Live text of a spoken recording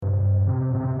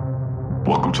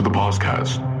Welcome to the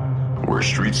podcast, where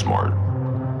street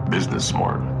smart, business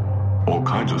smart, all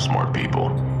kinds of smart people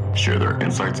share their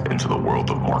insights into the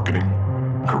world of marketing,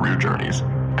 career journeys,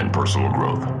 and personal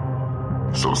growth.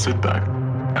 So sit back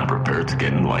and prepare to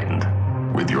get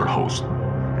enlightened with your host,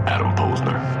 Adam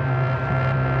Posner.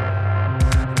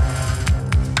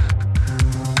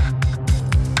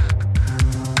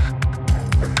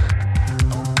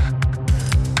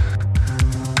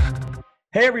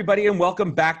 Hey, everybody, and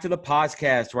welcome back to the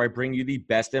podcast, where I bring you the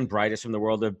best and brightest from the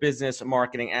world of business,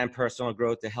 marketing, and personal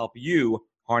growth to help you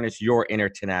harness your inner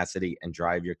tenacity and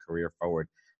drive your career forward.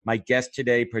 My guest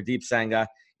today, Purdeep Sangah,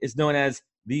 is known as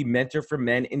the mentor for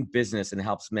men in business and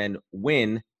helps men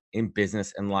win in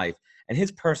business and life. And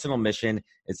his personal mission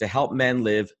is to help men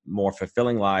live more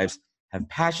fulfilling lives, have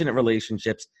passionate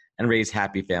relationships, and raise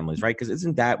happy families, right? Because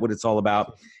isn't that what it's all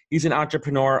about? He's an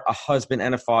entrepreneur, a husband,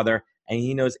 and a father, and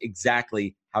he knows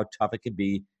exactly how tough it can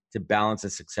be to balance a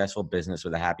successful business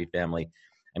with a happy family.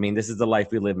 I mean, this is the life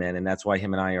we live in, and that's why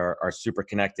him and I are super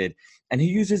connected. And he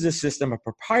uses a system, a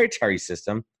proprietary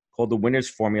system called the winner's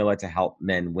formula, to help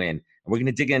men win. And we're going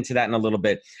to dig into that in a little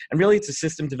bit. And really, it's a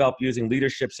system developed using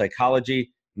leadership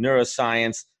psychology,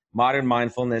 neuroscience, modern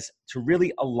mindfulness to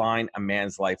really align a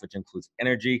man's life, which includes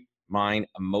energy, mind,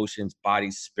 emotions,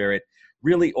 body, spirit,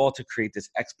 really all to create this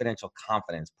exponential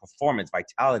confidence, performance,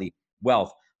 vitality,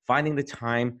 wealth, finding the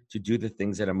time to do the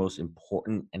things that are most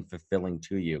important and fulfilling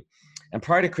to you. And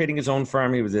prior to creating his own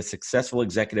firm, he was a successful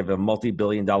executive of a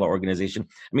multi-billion-dollar organization.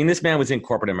 I mean, this man was in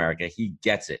corporate America. He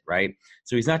gets it, right?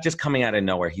 So he's not just coming out of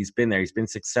nowhere. He's been there. He's been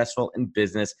successful in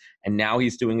business, and now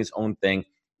he's doing his own thing.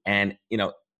 And, you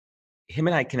know, him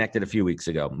and I connected a few weeks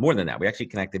ago. More than that, we actually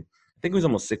connected, I think it was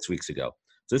almost 6 weeks ago.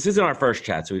 So this isn't our first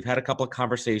chat. So we've had a couple of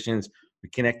conversations. We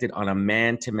connected on a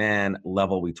man-to-man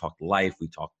level. We talked life. We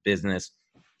talked business.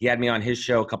 He had me on his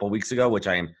show a couple of weeks ago, which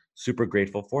I am super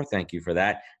grateful for. Thank you for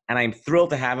that. And I'm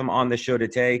thrilled to have him on the show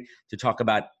today to talk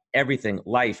about everything,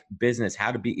 life, business,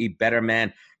 how to be a better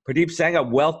man. Purdeep Sangah,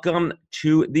 welcome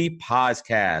to the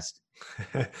podcast.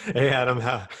 Hey, Adam,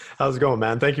 how's it going,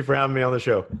 man? Thank you for having me on the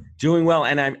show. Doing well.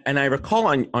 And I recall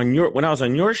on your when I was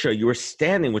on your show, you were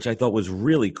standing, which I thought was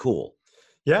really cool.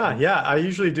 Yeah. I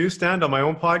usually do stand on my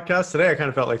own podcast. Today, I kind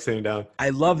of felt like sitting down. I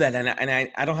love that. And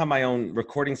I don't have my own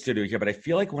recording studio here, but I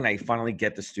feel like when I finally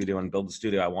get the studio and build the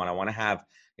studio I want to have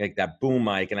like that boom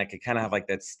mic, and I could kind of have like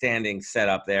that standing set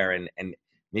up there and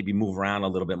maybe move around a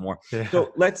little bit more. Yeah.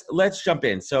 So let's jump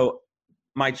in. So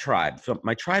my tribe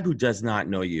who does not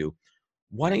know you,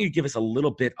 why don't you give us a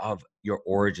little bit of your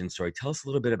origin story? Tell us a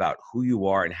little bit about who you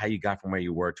are and how you got from where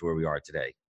you were to where we are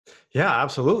today. Yeah,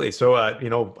 absolutely. So,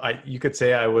 you could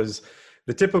say I was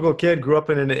the typical kid, grew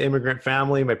up in an immigrant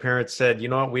family. My parents said, you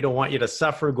know what, we don't want you to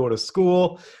suffer, go to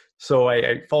school. So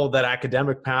I followed that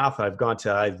academic path. I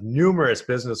have numerous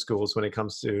business schools when it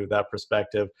comes to that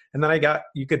perspective. And then I got,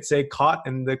 you could say, caught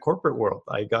in the corporate world.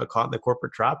 I got caught in the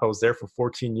corporate trap. I was there for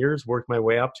 14 years, worked my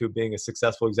way up to being a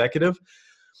successful executive.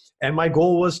 And my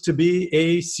goal was to be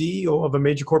a CEO of a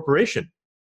major corporation.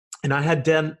 And I had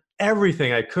done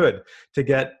everything I could to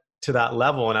get to that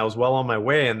level, and I was well on my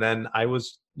way. And then I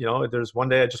was, there's one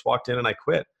day I just walked in and I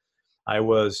quit. I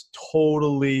was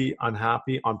totally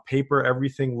unhappy. On paper,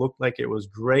 everything looked like it was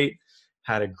great.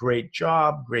 Had a great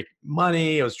job, great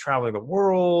money. I was traveling the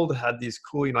world, had these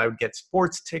cool, I would get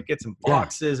sports tickets and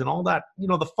boxes and all that,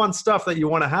 the fun stuff that you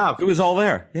want to have. It was all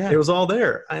there. Yeah. It was all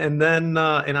there. And then,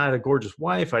 and I had a gorgeous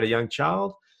wife, I had a young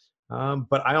child.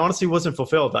 But I honestly wasn't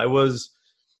fulfilled.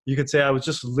 You could say I was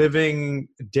just living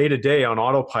day to day on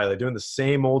autopilot, doing the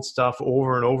same old stuff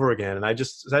over and over again. And I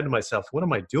just said to myself, what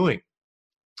am I doing?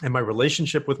 And my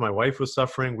relationship with my wife was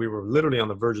suffering. We were literally on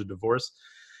the verge of divorce.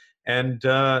 And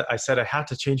I said, I had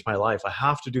to change my life. I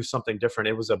have to do something different.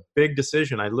 It was a big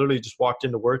decision. I literally just walked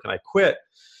into work and I quit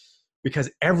because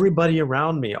everybody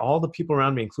around me, all the people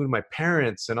around me, including my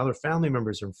parents and other family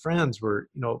members and friends were,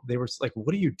 they were like,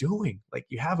 what are you doing? Like,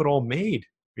 you have it all made.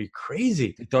 Are you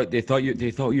crazy? They thought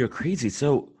you were crazy.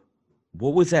 So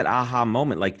what was that aha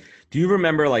moment? Like, do you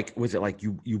remember, like, was it like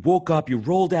you woke up, you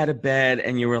rolled out of bed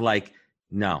and you were like,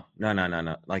 no.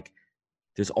 Like,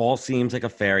 this all seems like a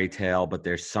fairy tale, but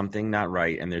there's something not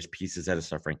right. And there's pieces that are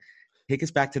suffering. Take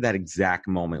us back to that exact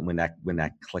moment when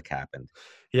that click happened.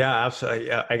 Yeah,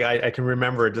 absolutely. I can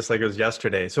remember it just like it was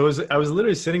yesterday. So I was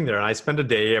literally sitting there, and I spend a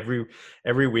day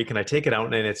every week, and I take it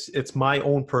out, and it's my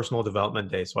own personal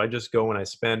development day. So I just go and I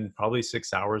spend probably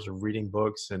 6 hours of reading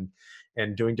books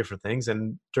and doing different things.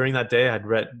 And during that day, I had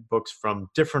read books from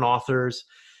different authors,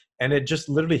 and it just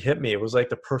literally hit me. It was like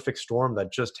the perfect storm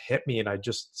that just hit me, and I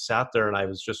just sat there, and I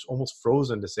was just almost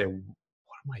frozen to say, what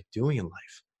am I doing in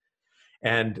life?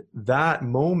 And that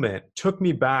moment took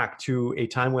me back to a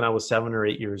time when I was 7 or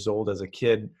 8 years old as a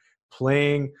kid,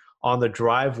 playing on the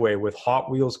driveway with Hot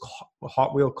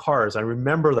Wheel cars. I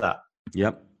remember that.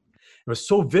 Yep. It was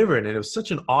so vivid, and it was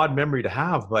such an odd memory to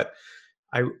have. But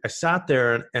I sat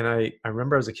there, and I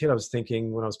remember as a kid, I was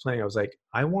thinking when I was playing, I was like,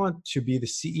 I want to be the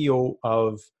CEO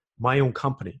of my own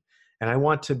company. And I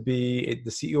want to be the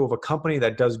CEO of a company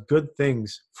that does good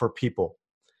things for people.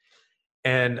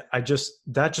 And that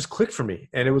just clicked for me.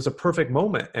 And it was a perfect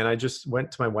moment. And I just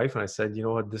went to my wife and I said, you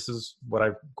know what, this is what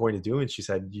I'm going to do. And she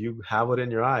said, you have it in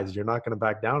your eyes. You're not going to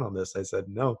back down on this. I said,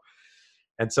 no.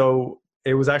 And so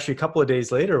it was actually a couple of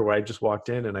days later where I just walked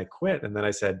in and I quit. And then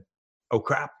I said, oh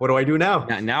crap, what do I do now?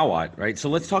 Now what? Right. So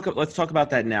let's talk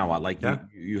about that now what. Like Yeah.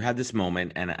 you had this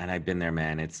moment, and I've been there,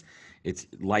 man. It's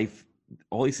life,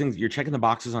 all these things, you're checking the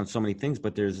boxes on so many things,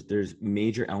 but there's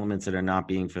major elements that are not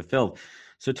being fulfilled.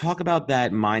 So talk about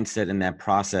that mindset and that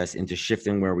process into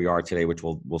shifting where we are today, which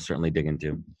we'll certainly dig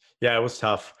into. Yeah, it was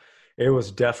tough. It was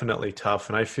definitely tough.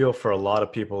 And I feel for a lot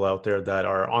of people out there that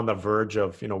are on the verge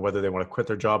of, whether they want to quit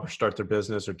their job or start their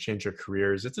business or change their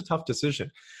careers. It's a tough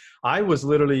decision. I was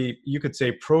literally, you could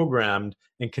say, programmed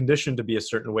and conditioned to be a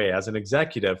certain way. As an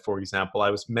executive, for example, I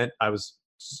had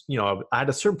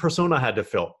a certain persona I had to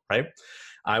fill, right?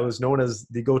 I was known as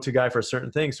the go-to guy for a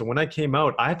certain thing. So when I came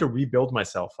out, I had to rebuild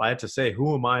myself. I had to say,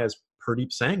 who am I as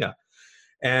Purdeep Sangah?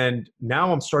 And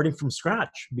now I'm starting from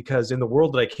scratch, because in the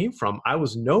world that I came from, I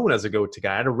was known as a go-to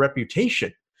guy. I had a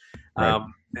reputation. Right.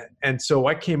 And so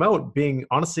I came out being,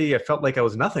 honestly, I felt like I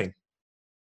was nothing.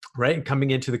 Right. And coming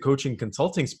into the coaching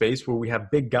consulting space where we have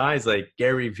big guys like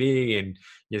Gary Vee and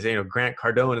Grant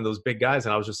Cardone and those big guys.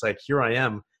 And I was just like, here I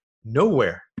am,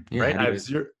 nowhere. Yeah, Right.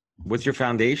 What's your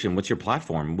foundation? What's your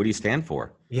platform? What do you stand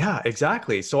for? Yeah,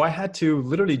 exactly. So I had to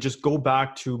literally just go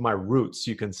back to my roots,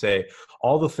 you can say,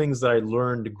 all the things that I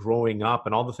learned growing up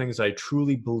and all the things I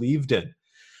truly believed in.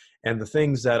 And the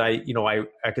things that I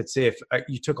could say, if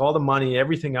you took all the money,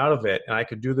 everything out of it, and I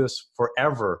could do this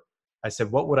forever, I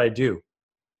said, what would I do?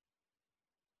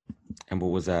 And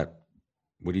what was that?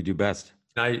 What do you do best?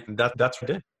 That's what I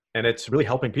did. And it's really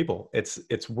helping people.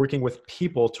 It's working with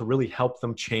people to really help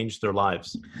them change their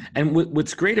lives. And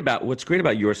what's great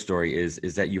about your story is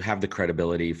that you have the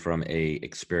credibility from a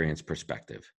experience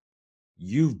perspective.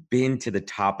 You've been to the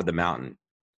top of the mountain.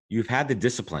 You've had the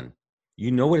discipline.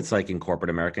 You know what it's like in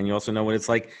corporate America, and you also know what it's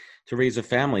like to raise a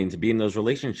family and to be in those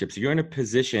relationships. You're in a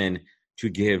position to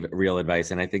give real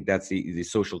advice, and I think that's the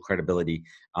social credibility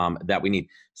that we need.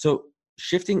 So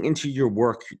shifting into your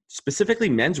work, specifically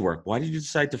men's work, why did you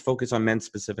decide to focus on men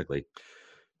specifically?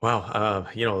 Wow.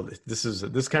 This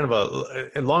is kind of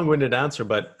a long-winded answer,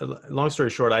 but long story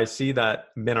short, I see that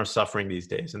men are suffering these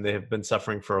days, and they have been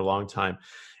suffering for a long time.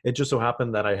 It just so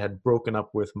happened that I had broken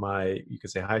up with my, you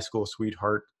could say, high school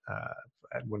sweetheart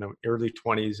when I'm early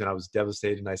 20s, and I was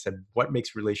devastated. And I said, what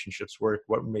makes relationships work?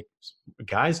 What makes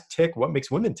guys tick? What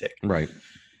makes women tick? Right.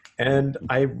 And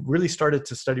I really started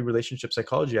to study relationship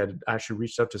psychology. I actually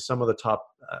reached out to some of the top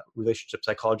relationship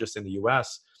psychologists in the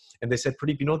US. And they said,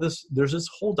 Purdeep, there's this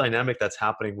whole dynamic that's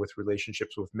happening with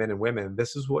relationships with men and women.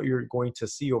 This is what you're going to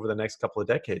see over the next couple of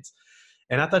decades.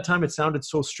 And at that time, it sounded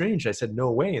so strange. I said,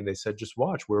 no way. And they said, just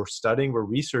watch. We're studying, we're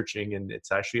researching, and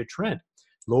it's actually a trend.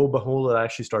 Lo and behold, it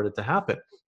actually started to happen,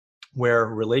 where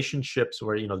relationships,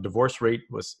 where the divorce rate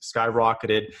was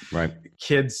skyrocketed. Right.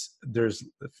 Kids, there's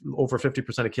over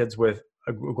 50% of kids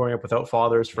growing up without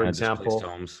fathers, for example.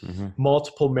 Mm-hmm.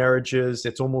 Multiple marriages.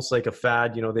 It's almost like a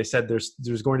fad. They said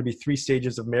there's going to be 3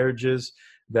 stages of marriages,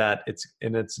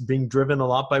 it's being driven a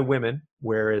lot by women,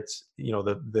 where it's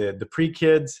the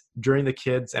pre-kids, during the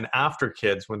kids, and after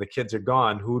kids. When the kids are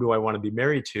gone, who do I want to be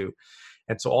married to?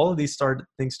 And so all of these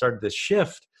things started to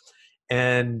shift.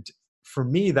 And for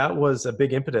me, that was a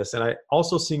big impetus. And I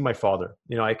also seeing my father,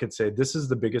 I could say this is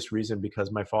the biggest reason, because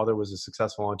my father was a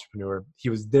successful entrepreneur. He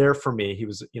was there for me. He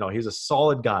was, he was a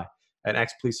solid guy, an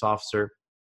ex-police officer,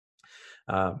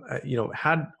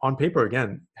 had on paper,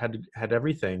 again, had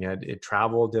everything, it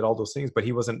traveled, did all those things, but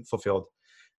he wasn't fulfilled.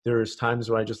 There's times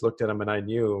when I just looked at him and I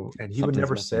knew, and he would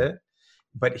never say it,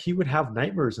 but he would have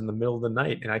nightmares in the middle of the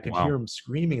night, and I could hear him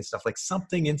screaming and stuff, like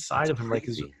something inside of him, like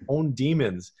his own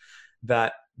demons,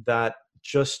 that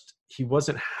just, he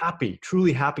wasn't happy,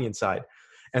 truly happy inside.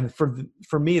 And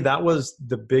for me, that was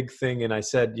the big thing. And I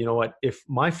said, you know what, if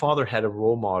my father had a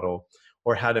role model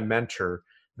or had a mentor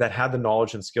that had the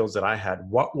knowledge and skills that I had,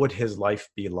 what would his life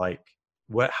be like?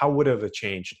 How would it have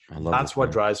changed? That's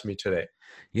what drives me today.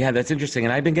 Yeah, that's interesting.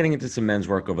 And I've been getting into some men's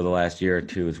work over the last year or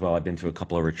two as well. I've been to a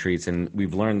couple of retreats, and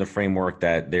we've learned the framework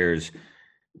that there's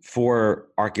 4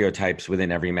 archetypes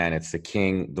within every man. It's the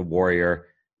king, the warrior,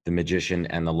 the magician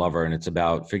and the lover. And it's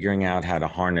about figuring out how to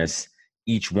harness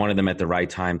each one of them at the right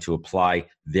time to apply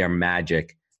their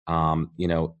magic,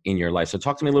 in your life. So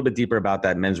talk to me a little bit deeper about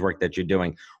that men's work that you're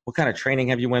doing. What kind of training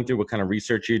have you went through? What kind of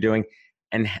research are you doing?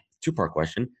 And two-part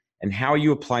question. And how are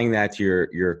you applying that to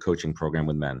your coaching program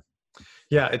with men?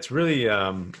 Yeah, it's really,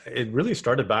 it really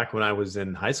started back when I was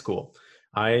in high school.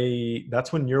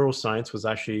 That's when neuroscience was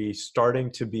actually starting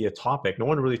to be a topic. No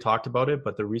one really talked about it,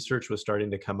 but the research was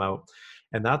starting to come out.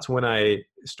 And that's when I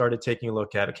started taking a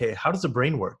look at, okay, how does the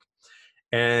brain work?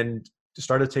 And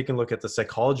started taking a look at the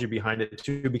psychology behind it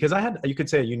too, because I had, you could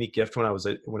say, a unique gift when I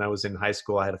was in high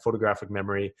school. I had a photographic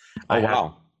memory. Oh,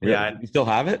 wow. Yeah. You still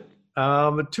have it?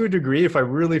 To a degree, if I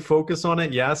really focus on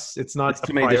it, yes. It's not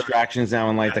too many distractions now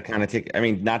in life that kind of take,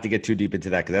 not to get too deep into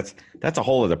that, because that's a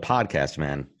whole other podcast,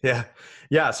 man.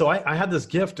 Yeah. So I had this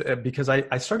gift because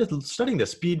I started studying the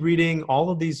speed reading, all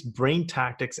of these brain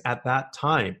tactics at that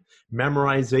time,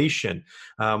 memorization,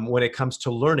 when it comes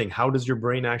to learning. How does your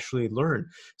brain actually learn?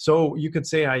 So you could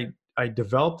say I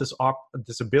developed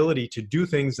this ability to do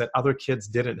things that other kids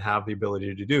didn't have the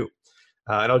ability to do.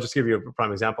 And I'll just give you a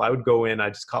prime example. I would go in, I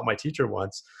just caught my teacher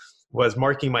once, was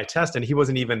marking my test, and he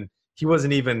wasn't even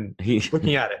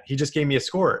looking at it. He just gave me a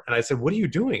score. And I said, "What are you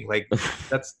doing? Like,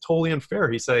 that's totally unfair."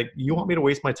 He said, "You want me to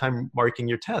waste my time marking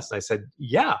your test?" And I said,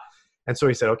 "Yeah." And so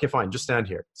he said, "Okay, fine, just stand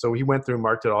here." So he went through,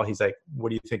 marked it all. He's like, "What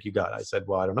do you think you got?" I said,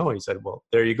 "Well, I don't know." He said, "Well,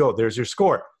 there you go. There's your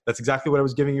score. That's exactly what I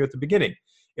was giving you at the beginning.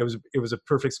 It was a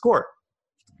perfect score."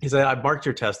 He said, "I marked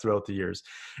your test throughout the years."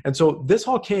 And so this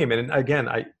all came. And again,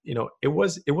 it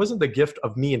wasn't the gift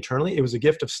of me internally. It was a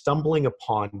gift of stumbling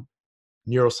upon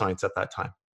neuroscience at that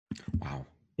time. Wow.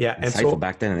 Yeah. And so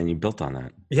back then, and then you built on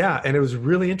that. Yeah. And it was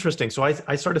really interesting. So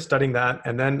I started studying that.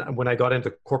 And then when I got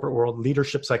into corporate world,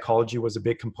 leadership psychology was a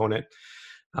big component,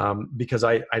 because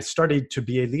I started to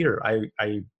be a leader. I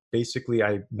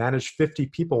managed 50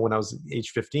 people when I was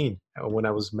age 15, when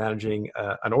I was managing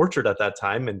an orchard at that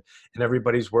time, and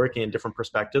everybody's working in different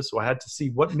perspectives. So I had to see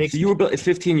what makes. So at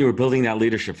 15, you were building that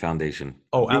leadership foundation.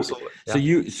 Oh, absolutely.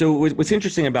 Yeah. So what's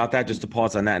interesting about that, just to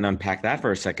pause on that and unpack that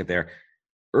for a second there,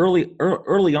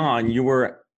 early on, you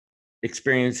were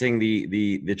experiencing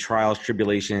the trials,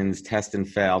 tribulations, test and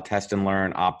fail, test and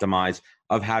learn, optimize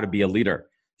of how to be a leader.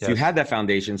 So you had that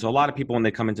foundation. So a lot of people, when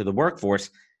they come into the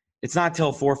workforce, it's not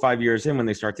till 4 or 5 years in when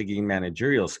they start to gain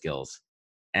managerial skills.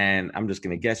 And I'm just going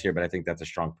to guess here, but I think that's a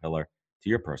strong pillar to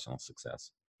your personal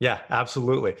success. Yeah,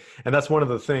 absolutely. And that's one of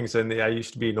the things. And I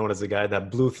used to be known as the guy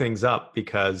that blew things up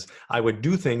because I would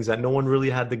do things that no one really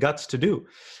had the guts to do.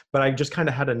 But I just kind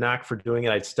of had a knack for doing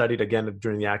it. I'd studied again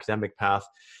during the academic path.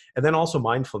 And then also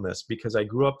mindfulness, because I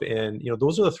grew up in,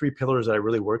 those are the 3 pillars that I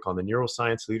really work on: the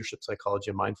neuroscience, leadership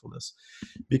psychology, and mindfulness.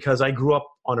 Because I grew up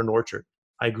on an orchard.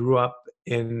 I grew up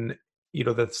in,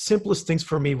 the simplest things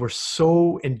for me were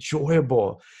so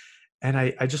enjoyable. And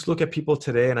I just look at people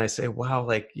today and I say, wow,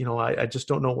 I just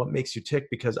don't know what makes you tick,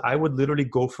 because I would literally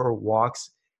go for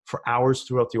walks for hours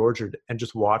throughout the orchard and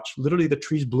just watch literally the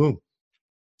trees bloom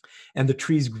and the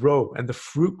trees grow and the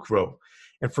fruit grow.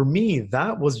 And for me,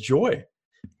 that was joy.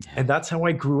 And that's how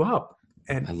I grew up.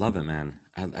 And I love it, man.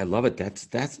 I love it.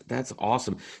 That's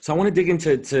awesome. So I want to dig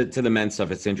into the men's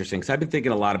stuff. It's interesting because I've been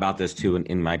thinking a lot about this too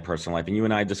in my personal life. And you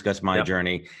and I discussed my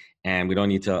journey, and we don't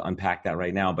need to unpack that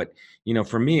right now. But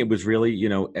for me, it was really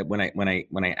when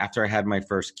I after I had my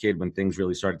first kid, when things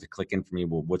really started to click in for me,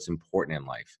 well, what's important in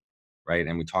life, right?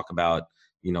 And we talk about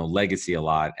legacy a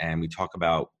lot, and we talk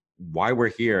about why we're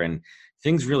here, and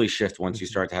things really shift once you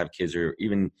start to have kids, or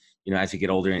even as you get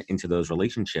older into those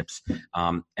relationships.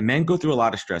 And men go through a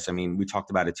lot of stress. I mean, we talked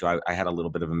about it too. I had a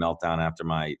little bit of a meltdown after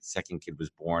my second kid was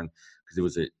born, because there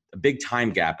was a big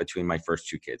time gap between my first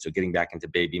 2 kids. So getting back into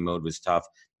baby mode was tough.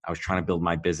 I was trying to build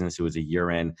my business. It was a year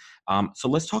in. So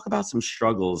let's talk about some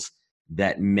struggles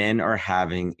that men are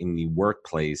having in the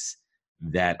workplace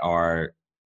that are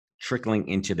trickling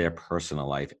into their personal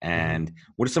life. And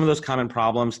what are some of those common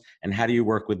problems, and how do you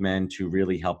work with men to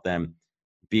really help them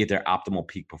be at their optimal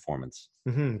peak performance?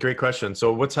 Great question.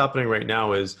 So what's happening right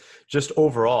now is just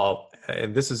overall,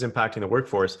 and this is impacting the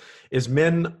workforce, is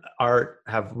men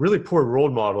have really poor role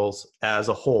models as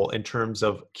a whole in terms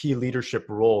of key leadership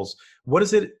roles. What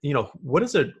does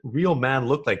a real man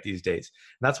look like these days?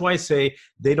 And that's why I say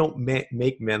they don't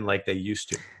make men like they used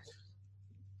to.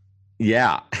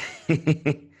 Yeah.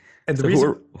 And so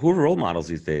who are role models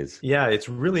these days? Yeah, it's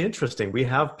really interesting. We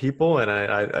have people, and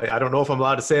I don't know if I'm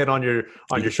allowed to say it on your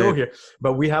show here,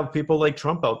 but we have people like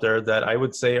Trump out there that I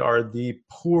would say are the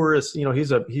poorest. He's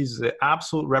the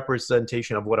absolute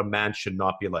representation of what a man should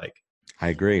not be like. I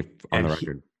agree on the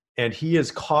record. And he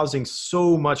is causing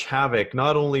so much havoc,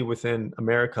 not only within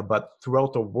America, but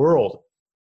throughout the world.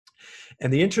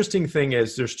 And the interesting thing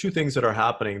is there's two things that are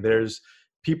happening. There's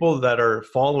people that are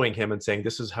following him and saying,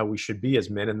 this is how we should be as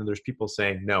men. And then there's people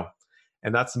saying, no.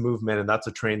 And that's the movement. And that's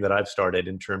a train that I've started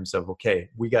in terms of, okay,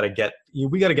 we got to get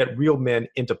real men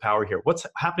into power here. What's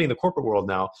happening in the corporate world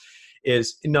now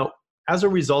is, as a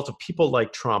result of people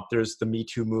like Trump, there's the Me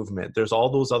Too movement. There's all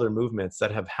those other movements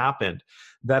that have happened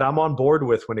that I'm on board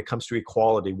with when it comes to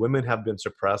equality. Women have been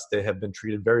suppressed. They have been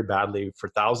treated very badly for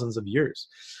thousands of years.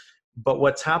 But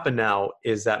what's happened now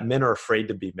is that men are afraid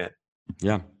to be men.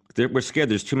 Yeah. We're scared.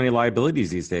 There's too many liabilities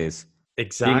these days.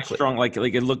 Exactly. Being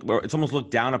strong, it's almost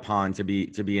looked down upon to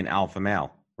be an alpha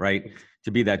male, right?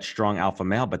 To be that strong alpha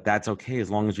male, but that's okay as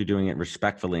long as you're doing it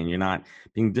respectfully and you're not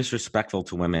being disrespectful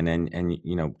to women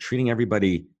and treating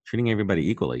everybody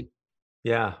equally.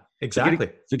 Yeah,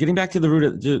 exactly. So getting back to the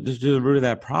root of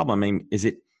that problem, I mean, is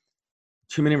it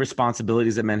too many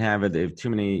responsibilities that men have? Are there too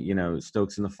many,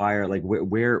 stokes in the fire? Like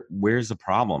where's the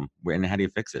problem? And how do you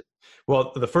fix it?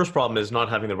 Well, the first problem is not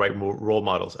having the right role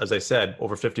models. As I said,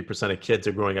 over 50% of kids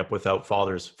are growing up without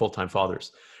fathers, full-time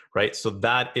fathers, right? So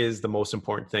that is the most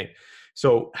important thing.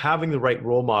 So having the right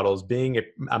role models, being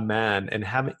a man and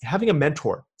having a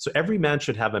mentor. So every man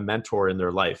should have a mentor in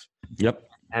their life. Yep.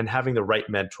 And having the right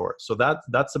mentor. So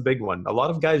that's a big one. A lot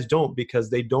of guys don't, because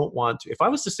they don't want to. If I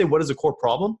was to say what is a core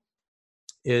problem,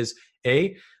 is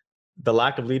A, the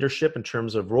lack of leadership in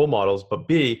terms of role models, but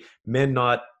B, men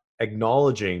not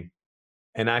acknowledging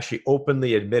and actually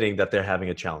openly admitting that they're having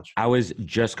a challenge. I was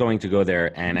just going to go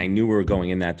there, and I knew we were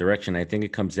going in that direction. I think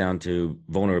it comes down to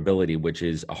vulnerability, which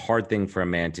is a hard thing for a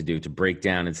man to do, to break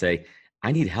down and say,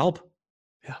 I need help.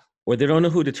 Yeah. Or they don't know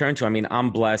who to turn to. I mean, I'm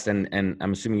blessed, and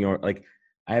I'm assuming you're like,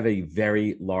 I have a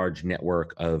very large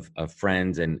network of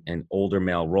friends and older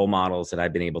male role models that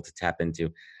I've been able to tap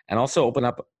into, and also open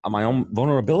up my own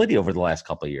vulnerability over the last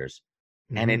couple of years.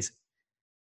 Mm-hmm. And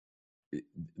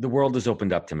the world has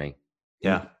opened up to me.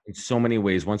 Yeah. In so many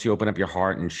ways. Once you open up your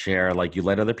heart and share, like, you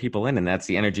let other people in, and that's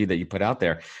the energy that you put out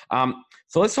there.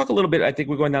 So let's talk a little bit. I think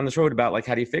we're going down this road about, like,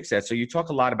 how do you fix that? So you talk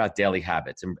a lot about daily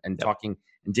habits and talking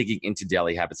and digging into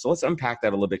daily habits. So let's unpack that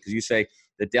a little bit, because you say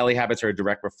that daily habits are a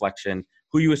direct reflection.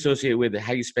 Who you associate with,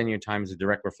 how you spend your time is a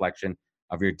direct reflection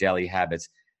of your daily habits.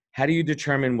 How do you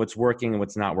determine what's working and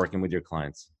what's not working with your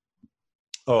clients?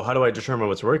 Oh, how do I determine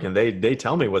what's working? They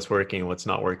tell me what's working and what's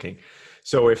not working.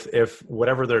 So if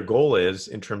whatever their goal is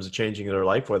in terms of changing their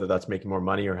life, whether that's making more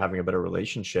money or having a better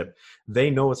relationship, they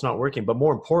know it's not working. But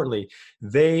more importantly,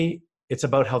 it's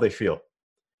about how they feel.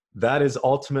 That is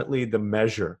ultimately the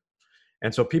measure.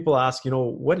 And so people ask,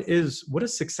 what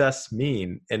does success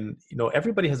mean? And,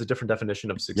 everybody has a different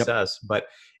definition of success, but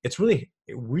it's really,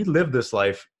 we live this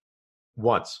life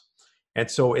once. And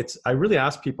so I really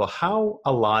ask people, how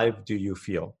alive do you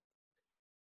feel?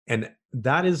 And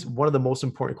that is one of the most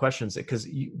important questions, because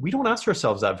we don't ask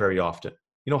ourselves that very often.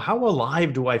 How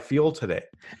alive do I feel today?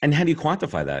 And how do you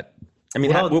quantify that? I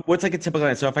mean, what's like a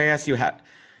typical, so if I ask you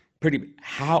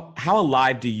how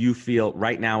alive do you feel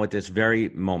right now at this very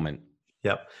moment?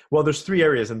 Yep. Well, there's 3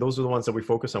 areas, and those are the ones that we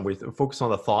focus on. We focus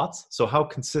on the thoughts. So how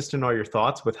consistent are your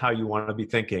thoughts with how you want to be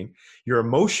thinking? Your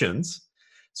emotions.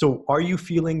 So are you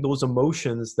feeling those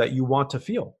emotions that you want to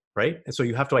feel, right? And so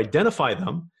you have to identify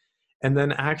them and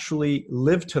then actually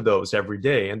live to those every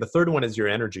day. And the third one is your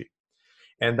energy.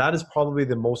 And that is probably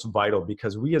the most vital,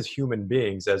 because we as human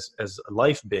beings, as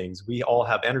life beings, we all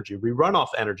have energy. We run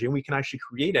off energy, and we can actually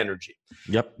create energy.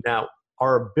 Yep. Now,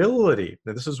 our ability,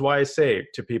 and this is why I say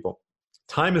to people,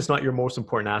 time is not your most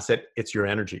important asset, it's your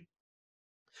energy.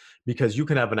 Because you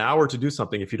can have an hour to do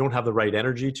something. If you don't have the right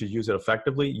energy to use it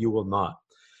effectively, you will not.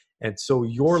 And so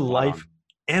your life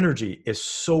energy is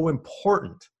so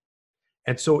important.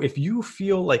 And so if you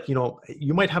feel like,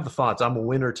 you might have the thoughts, I'm a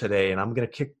winner today and I'm going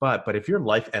to kick butt. But if your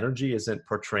life energy isn't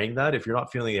portraying that, if you're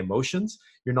not feeling the emotions,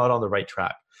 you're not on the right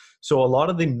track. So a lot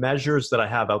of the measures that I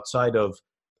have outside of,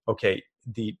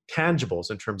 the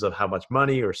tangibles in terms of how much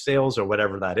money or sales or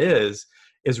whatever that is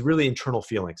really internal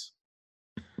feelings.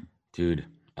 Dude,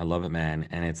 I love it, man.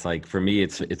 And it's like, for me,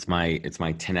 it's my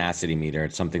tenacity meter.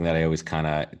 It's something that I always kind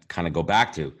of go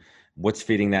back to. What's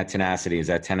feeding that tenacity? Is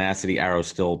that tenacity arrow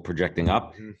still projecting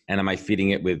up? Mm-hmm. And am I feeding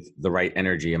it with the right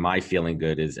energy? Am I feeling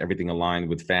good? Is everything aligned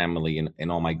with family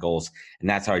and all my goals? And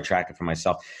that's how I track it for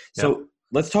myself. So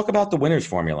let's talk about the winner's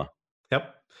formula.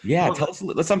 Yep. Yeah.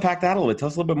 Let's unpack that a little bit. Tell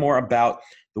us a little bit more about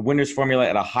the winner's formula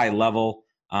at a high level,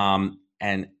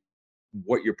 and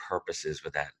what your purpose is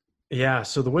with that. Yeah.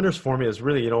 So the winner's formula is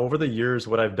really, over the years,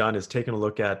 what I've done is taken a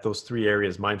look at those three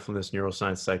areas: mindfulness,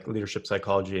 neuroscience, leadership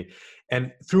psychology.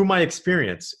 And through my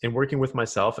experience in working with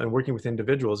myself and working with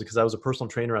individuals, because I was a personal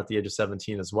trainer at the age of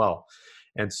 17 as well.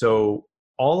 And so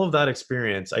all of that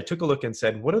experience, I took a look and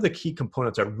said, what are the key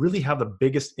components that really have the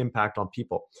biggest impact on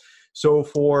people? So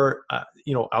for,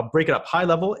 I'll break it up high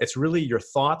level. It's really your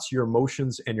thoughts, your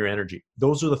emotions, and your energy.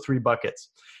 Those are the three buckets.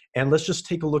 And let's just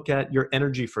take a look at your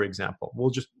energy, for example.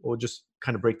 We'll just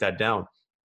kind of break that down.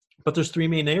 But there's three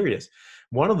main areas.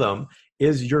 One of them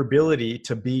is your ability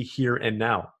to be here and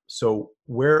now. So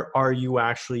where are you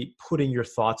actually putting your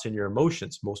thoughts and your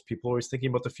emotions? Most people are always thinking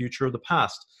about the future or the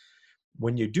past.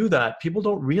 When you do that, people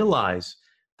don't realize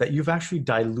that you've actually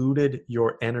diluted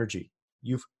your energy.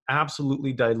 You've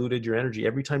absolutely diluted your energy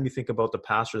every time you think about the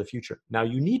past or the future. Now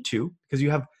you need to, because you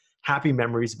have happy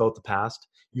memories about the past.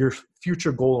 You're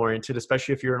future goal oriented,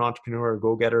 especially if you're an entrepreneur or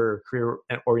go-getter or career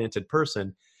oriented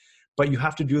person. But you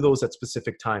have to do those at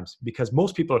specific times, because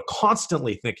most people are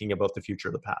constantly thinking about the future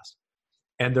or the past,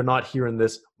 and they're not here in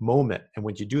this moment. And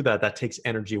when you do that, that takes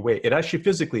energy away. It actually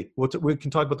physically, we can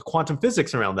talk about the quantum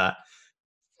physics around that.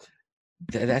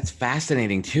 That's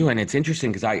fascinating too. And it's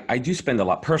interesting because I do spend a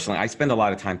lot, personally, I spend a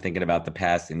lot of time thinking about the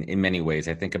past in many ways.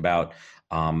 I think about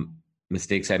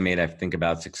mistakes I made. I think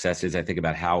about successes. I think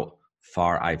about how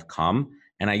far I've come.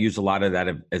 And I use a lot of that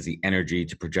as the energy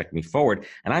to project me forward.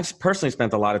 And I've personally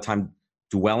spent a lot of time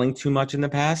dwelling too much in the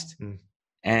past.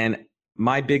 And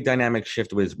my big dynamic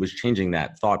shift was changing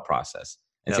that thought process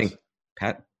and saying,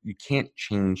 Pat, you can't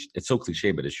change. It's so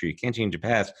cliche, but it's true. You can't change the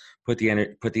past. Put the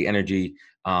energy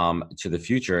to the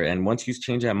future. And once you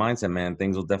change that mindset, man,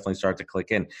 things will definitely start to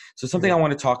click in. So something I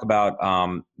want to talk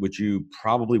about, which you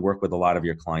probably work with a lot of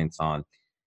your clients on,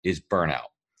 is burnout.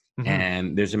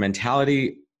 And there's a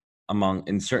mentality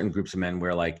in certain groups of men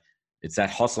where it's that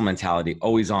hustle mentality,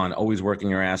 always on, always working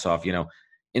your ass off,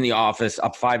 in the office,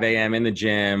 up 5 a.m. in the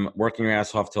gym, working your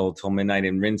ass off till midnight,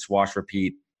 and rinse, wash,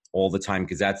 repeat all the time,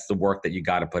 because that's the work that you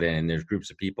got to put in. And there's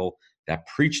groups of people that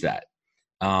preach that.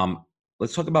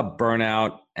 Let's talk about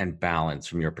burnout and balance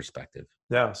from your perspective.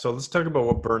 Yeah. So let's talk about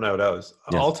what burnout is.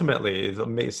 Yes. Ultimately,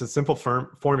 it's a simple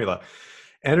formula.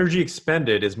 Energy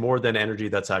expended is more than energy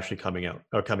that's actually coming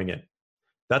in.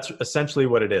 That's essentially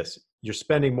what it is. You're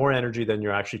spending more energy than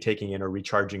you're actually taking in or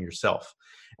recharging yourself.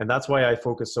 And that's why I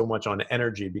focus so much on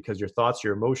energy, because your thoughts,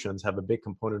 your emotions have a big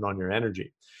component on your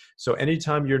energy. So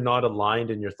anytime you're not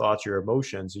aligned in your thoughts, your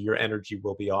emotions, your energy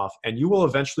will be off, and you will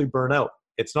eventually burn out.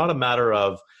 It's not a matter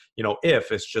of,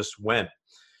 if, it's just when.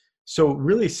 So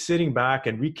really sitting back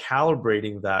and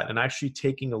recalibrating that and actually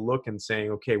taking a look and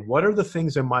saying, okay, what are the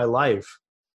things in my life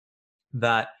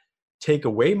that take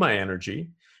away my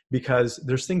energy? Because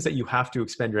there's things that you have to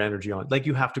expend your energy on. Like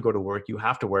you have to go to work, you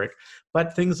have to work.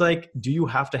 But things like, do you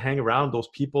have to hang around those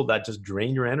people that just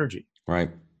drain your energy? Right.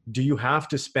 Do you have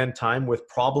to spend time with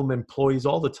problem employees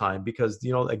all the time? Because,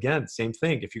 again, same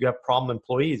thing. If you have problem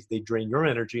employees, they drain your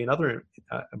energy and other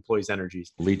employees'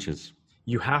 energies. Leeches.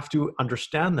 You have to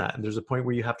understand that. And there's a point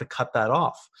where you have to cut that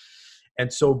off.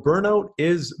 And so burnout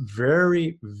is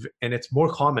and it's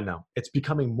more common now. It's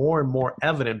becoming more and more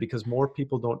evident because more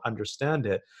people don't understand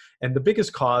it. And the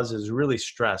biggest cause is really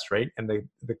stress, right? And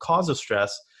the cause of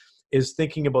stress is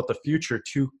thinking about the future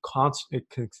too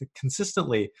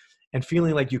consistently and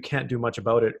feeling like you can't do much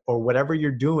about it, or whatever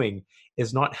you're doing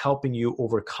is not helping you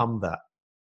overcome that.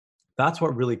 That's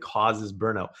what really causes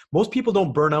burnout. Most people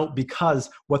don't burn out because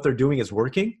what they're doing is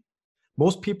working.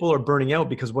 Most people are burning out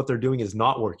because what they're doing is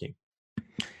not working.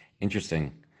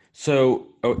 Interesting. So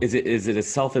is it a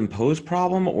self-imposed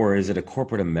problem, or is it a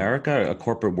corporate America, a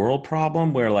corporate world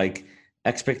problem where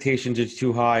expectations are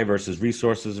too high versus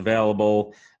resources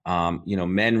available?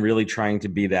 Men really trying to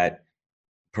be that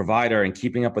provider and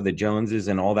keeping up with the Joneses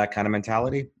and all that kind of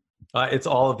mentality? It's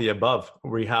all of the above.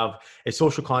 We have a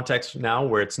social context now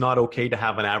where it's not okay to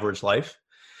have an average life.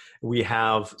 We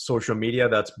have social media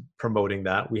that's promoting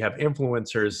that. We have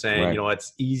influencers saying, right,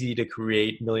 it's easy to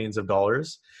create millions of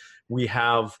dollars. We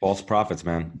have false prophets,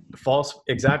 man. False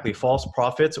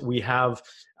prophets. We have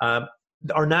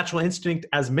our natural instinct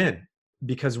as men,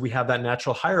 because we have that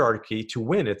natural hierarchy to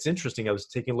win. It's interesting. I was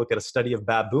taking a look at a study of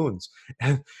baboons,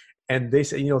 and they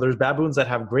say, there's baboons that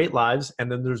have great lives,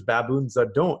 and then there's baboons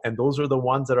that don't. And those are the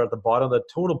ones that are at the bottom of the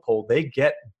totem pole. They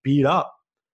get beat up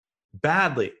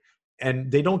badly.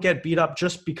 And they don't get beat up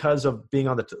just because of being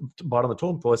on the bottom of the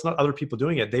totem pole. It's not other people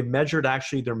doing it. They've measured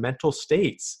actually their mental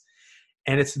states.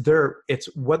 And it's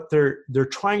what they're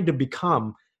trying to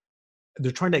become.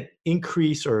 They're trying to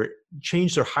increase or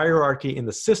change their hierarchy in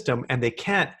the system, and they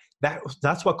can't.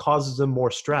 That's what causes them more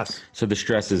stress. So the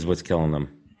stress is what's killing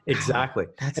them. Exactly.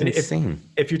 That's And insane.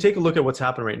 if you take a look at what's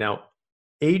happening right now,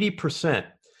 80%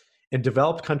 in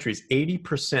developed countries,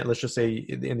 80%, let's just say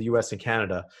in the US and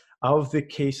Canada, of the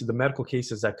cases, the medical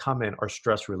cases that come in are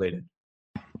stress related.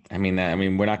 I mean,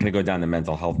 we're not going to go down the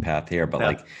mental health path here, but Yeah.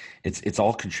 like, it's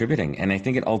all contributing, and I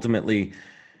think it ultimately,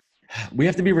 we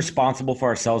have to be responsible for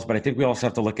ourselves, but I think we also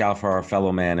have to look out for our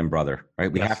fellow man and brother,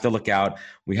 right? We have Yes. to look out.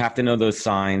 We have to know those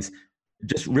signs.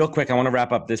 Just real quick, I want to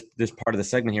wrap up this part of the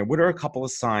segment here. What are a couple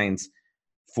of signs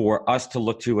for us to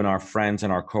look to in our friends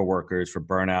and our coworkers for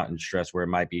burnout and stress, where it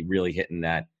might be really hitting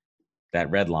that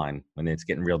red line when it's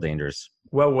getting real dangerous?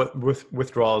 Well,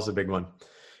 withdrawal is a big one.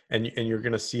 And you're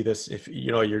going to see this if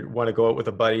you want to go out with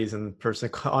the buddies and the person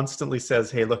constantly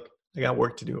says, hey, look, I got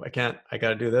work to do. I got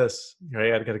to do this. I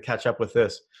got to catch up with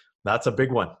this. That's a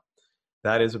big one.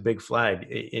 That is a big flag.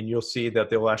 And you'll see that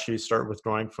they'll actually start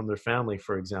withdrawing from their family,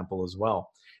 for example, as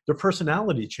well. Their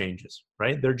personality changes,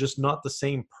 right? They're just not the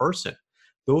same person.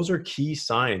 Those are key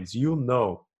signs. You'll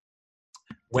know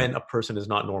when a person is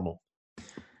not normal.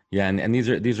 Yeah, and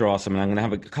these are awesome. And I'm going to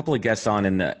have a couple of guests on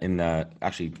in the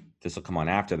actually, this will come on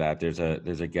after that. There's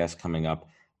a guest coming up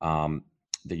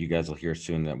that you guys will hear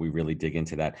soon that we really dig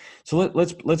into that. So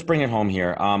let's bring it home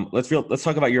here. Let's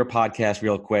talk about your podcast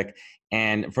real quick.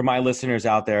 And for my listeners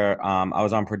out there, I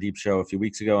was on Purdeep's show a few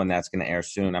weeks ago, and that's going to air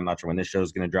soon. I'm not sure when this show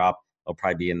is going to drop. It'll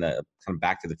probably be in the kind of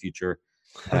Back to the Future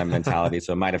mentality,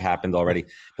 so it might have happened already.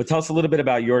 But tell us a little bit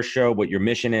about your show, what your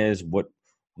mission is, what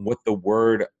the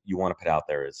word you want to put out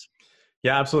there is.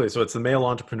 Yeah, absolutely. So it's the Male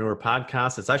Entrepreneur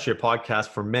Podcast. It's actually a podcast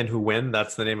for men who win.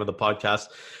 That's the name of the podcast.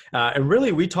 And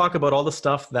really, we talk about all the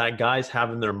stuff that guys have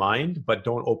in their mind, but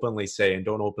don't openly say and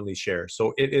don't openly share.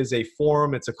 So it is a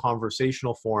forum. It's a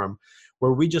conversational forum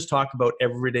where we just talk about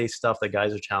everyday stuff that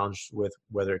guys are challenged with,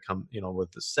 whether it comes,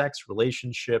 with the sex,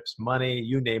 relationships, money,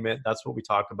 you name it. That's what we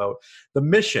talk about. The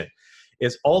mission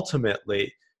is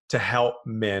ultimately to help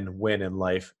men win in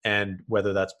life, and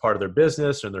whether that's part of their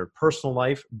business or their personal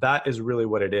life, that is really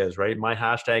what it is, right? My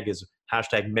hashtag is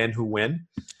 #MenWhoWin.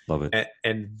 Love it.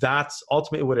 And that's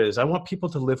ultimately what it is. I want people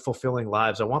to live fulfilling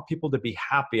lives. I want people to be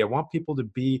happy. I want people to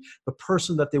be the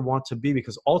person that they want to be,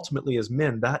 because ultimately as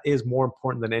men, that is more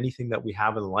important than anything that we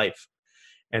have in life.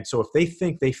 And so if they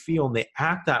think, they feel, and they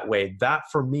act that way, that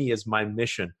for me is my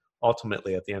mission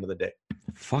ultimately at the end of the day.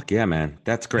 Fuck yeah, man.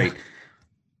 That's great.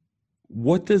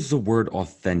 What does the word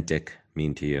authentic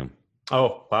mean to you?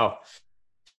 Oh, wow.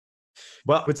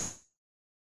 Well, I would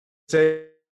say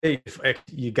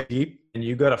you got deep and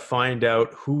you got to find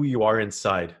out who you are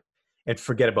inside and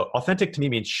forget about. Authentic to me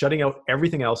means shutting out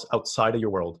everything else outside of your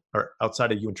world or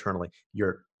outside of you internally,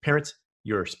 your parents,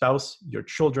 your spouse, your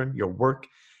children, your work,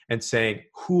 and saying,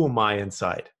 who am I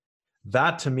inside?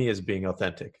 That to me is being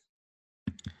authentic.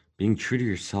 Being true to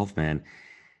yourself, man.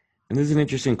 And this is an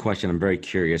interesting question. I'm very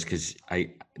curious because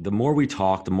the more we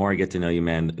talk, the more I get to know you,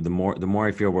 man, the more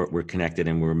I feel we're connected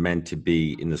and we're meant to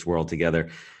be in this world together.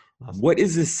 Awesome. What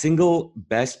is the single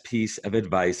best piece of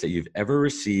advice that you've ever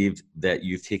received that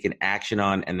you've taken action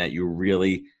on and that you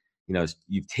really,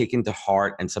 you've taken to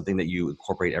heart and something that you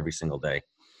incorporate every single day?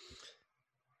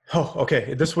 Oh,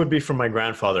 okay. This would be from my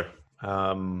grandfather.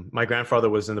 My grandfather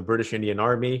was in the British Indian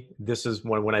Army. This is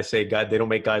when I say God, they don't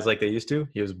make guys like they used to.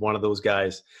 He was one of those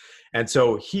guys. And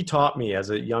so he taught me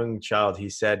as a young child, he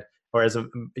said, or as a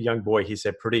young boy, he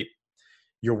said, Purdeep,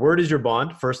 your word is your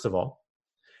bond, first of all.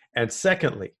 And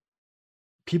secondly,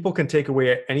 people can take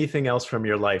away anything else from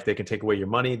your life. They can take away your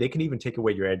money. They can even take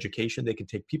away your education. They can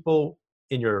take people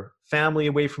in your family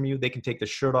away from you. They can take the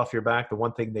shirt off your back. The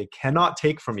one thing they cannot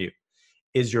take from you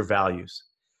is your values.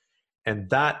 And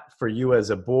that for you as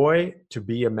a boy to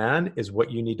be a man is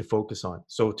what you need to focus on.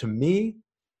 So to me,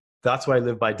 that's what I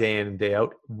live by day in and day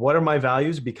out. What are my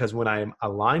values? Because when I am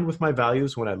aligned with my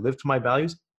values, when I live to my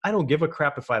values, I don't give a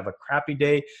crap if I have a crappy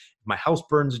day, if my house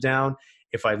burns down,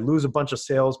 if I lose a bunch of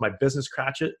sales, my business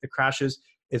crashes.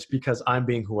 It's because I'm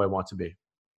being who I want to be.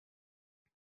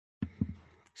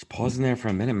 Just pausing there for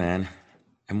a minute, man.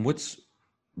 And what's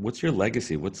your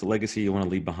legacy? What's the legacy you want to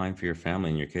leave behind for your family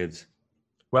and your kids?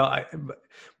 Well,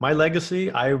 my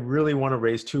legacy, I really want to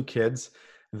raise 2 kids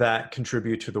that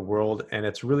contribute to the world. And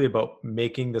it's really about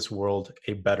making this world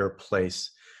a better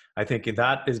place. I think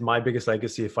that is my biggest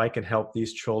legacy. If I can help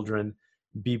these children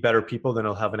be better people, then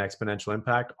it'll have an exponential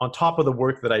impact on top of the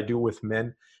work that I do with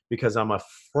men, because I'm a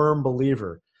firm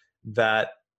believer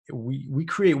that we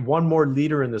create one more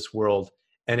leader in this world,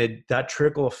 and that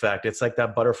trickle effect, it's like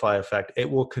that butterfly effect. It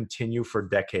will continue for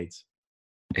decades.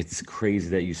 It's crazy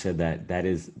that you said that. That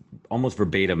is almost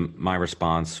verbatim my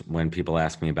response when people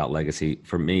ask me about legacy.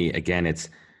 For me, again, it's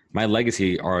My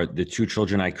legacy are the two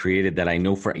children I created that I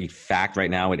know for a fact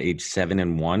right now at age 7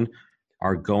 and 1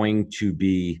 are going to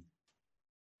be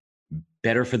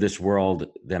better for this world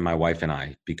than my wife and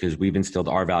I, because we've instilled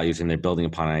our values and they're building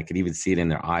upon it. I could even see it in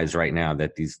their eyes right now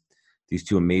that these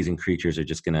two amazing creatures are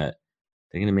just they're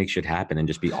gonna make shit happen and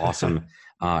just be awesome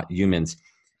humans.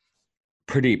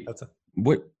 Purdeep,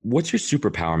 what's your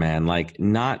superpower, man? Like,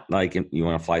 not like you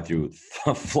want to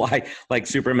fly like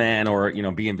Superman or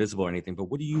be invisible or anything, but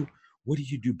what do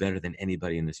you do better than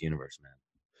anybody in this universe, man?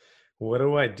 What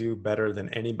do I do better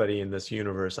than anybody in this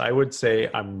universe? I would say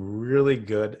I'm really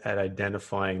good at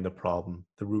identifying the problem,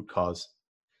 the root cause.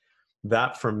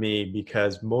 That for me,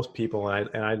 because most people,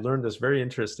 and I learned this very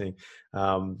interesting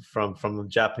from the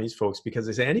Japanese folks, because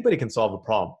they say anybody can solve a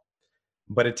problem,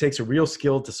 but it takes a real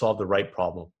skill to solve the right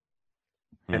problem.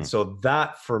 And so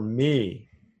that for me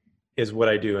is what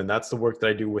I do. And that's the work that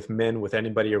I do with men, with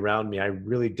anybody around me. I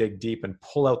really dig deep and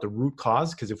pull out the root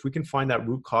cause, because if we can find that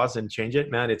root cause and change it,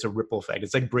 man, it's a ripple effect.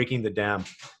 It's like breaking the dam,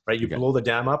 right? You blow the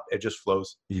dam up, it just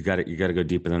flows. You got to go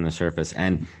deeper than the surface.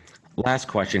 And last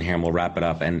question here, and we'll wrap it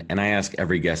up. And I ask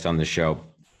every guest on the show,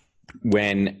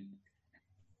 when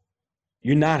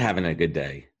you're not having a good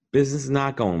day, business is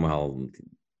not going well,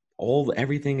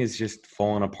 everything is just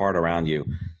falling apart around you.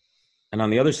 And on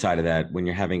the other side of that, when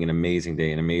you're having an amazing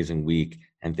day, an amazing week,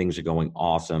 and things are going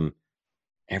awesome,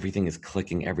 everything is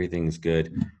clicking, everything is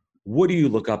good. What do you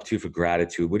look up to for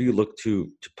gratitude? What do you look to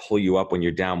pull you up when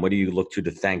you're down? What do you look to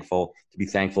be thankful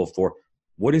for?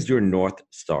 What is your North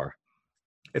Star?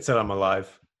 It's that I'm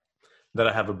alive, that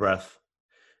I have a breath.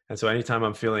 And so anytime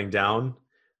I'm feeling down,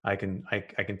 I can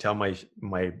tell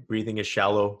my breathing is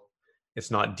shallow. It's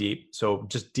not deep. So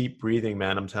just deep breathing,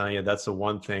 man, I'm telling you, that's the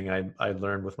one thing I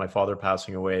learned with my father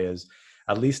passing away, is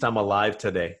at least I'm alive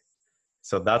today.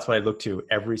 So that's what I look to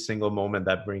every single moment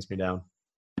that brings me down.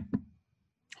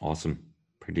 Awesome.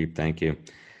 Purdeep, thank you.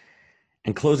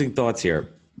 And closing thoughts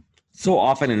here. So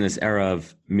often in this era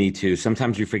of Me Too,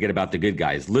 sometimes we forget about the good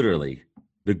guys, literally.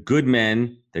 The good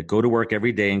men that go to work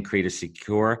every day and create a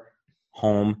secure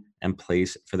home and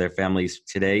place for their families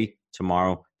today,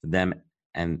 tomorrow, for them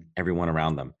and everyone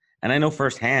around them. And I know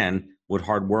firsthand what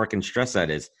hard work and stress that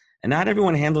is. And not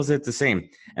everyone handles it the same.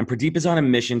 And Purdeep is on a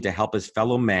mission to help his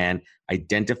fellow man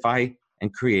identify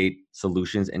and create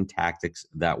solutions and tactics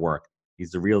that work.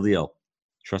 He's the real deal.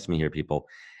 Trust me here, people.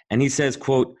 And he says,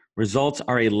 quote, "Results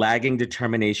are a lagging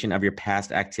determination of your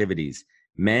past activities.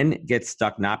 Men get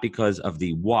stuck not because of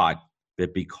the what,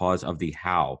 but because of the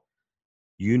how.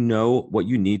 You know what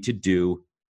you need to do,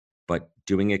 but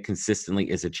doing it consistently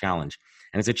is a challenge."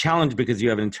 And it's a challenge because you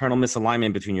have an internal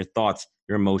misalignment between your thoughts,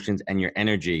 your emotions, and your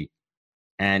energy.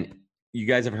 And you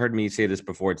guys have heard me say this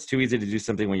before. It's too easy to do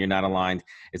something when you're not aligned.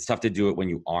 It's tough to do it when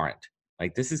you aren't.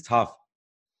 Like, this is tough.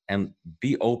 And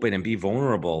be open and be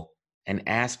vulnerable and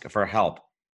ask for help.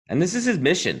 And this is his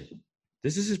mission.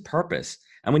 This is his purpose.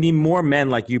 And we need more men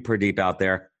like you, Purdeep, out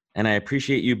there. And I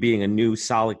appreciate you being a new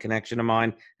solid connection of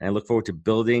mine. And I look forward to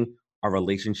building our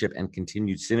relationship and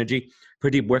continued synergy.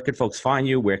 Purdeep, where could folks find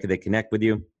you? Where could they connect with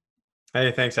you?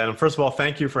 Hey, thanks, Adam. First of all,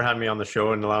 thank you for having me on the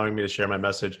show and allowing me to share my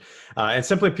message. And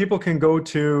simply, people can go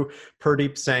to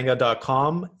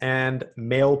PurdeepSangah.com and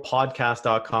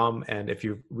mailpodcast.com. And if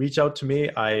you reach out to me,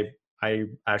 I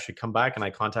actually come back and I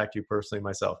contact you personally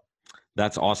myself.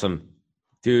 That's awesome.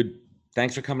 Dude,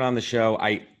 thanks for coming on the show.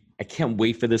 I can't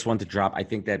wait for this one to drop. I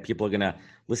think that people are going to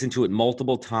listen to it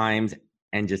multiple times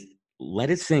and just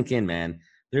let it sink in, man.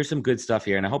 There's some good stuff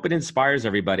here. And I hope it inspires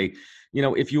everybody.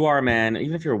 If you are a man,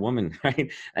 even if you're a woman,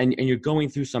 right? And you're going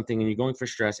through something and you're going for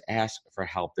stress, ask for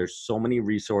help. There's so many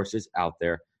resources out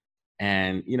there.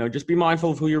 And, just be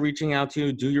mindful of who you're reaching out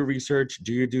to. Do your research.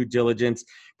 Do your due diligence.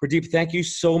 Purdeep, thank you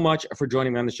so much for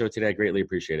joining me on the show today. I greatly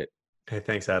appreciate it. Hey,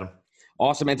 thanks, Adam.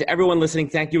 Awesome. And to everyone listening,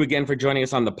 thank you again for joining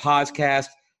us on the podcast.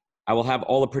 I will have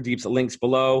all of Purdeep's links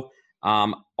below.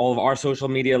 All of our social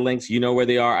media links, you know where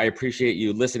they are. I appreciate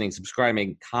you listening,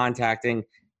 subscribing, contacting,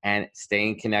 and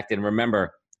staying connected. And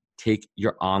remember, take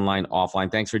your online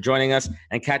offline. Thanks for joining us,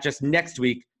 and catch us next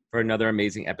week for another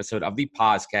amazing episode of the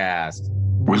podcast.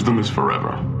 Wisdom is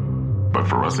forever, but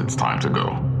for us, it's time to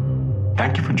go.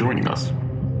 Thank you for joining us.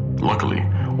 Luckily,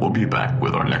 we'll be back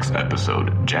with our next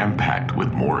episode jam-packed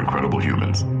with more incredible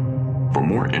humans. For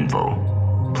more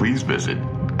info, please visit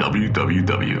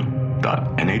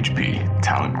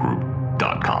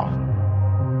www.nhptalentgroup.com.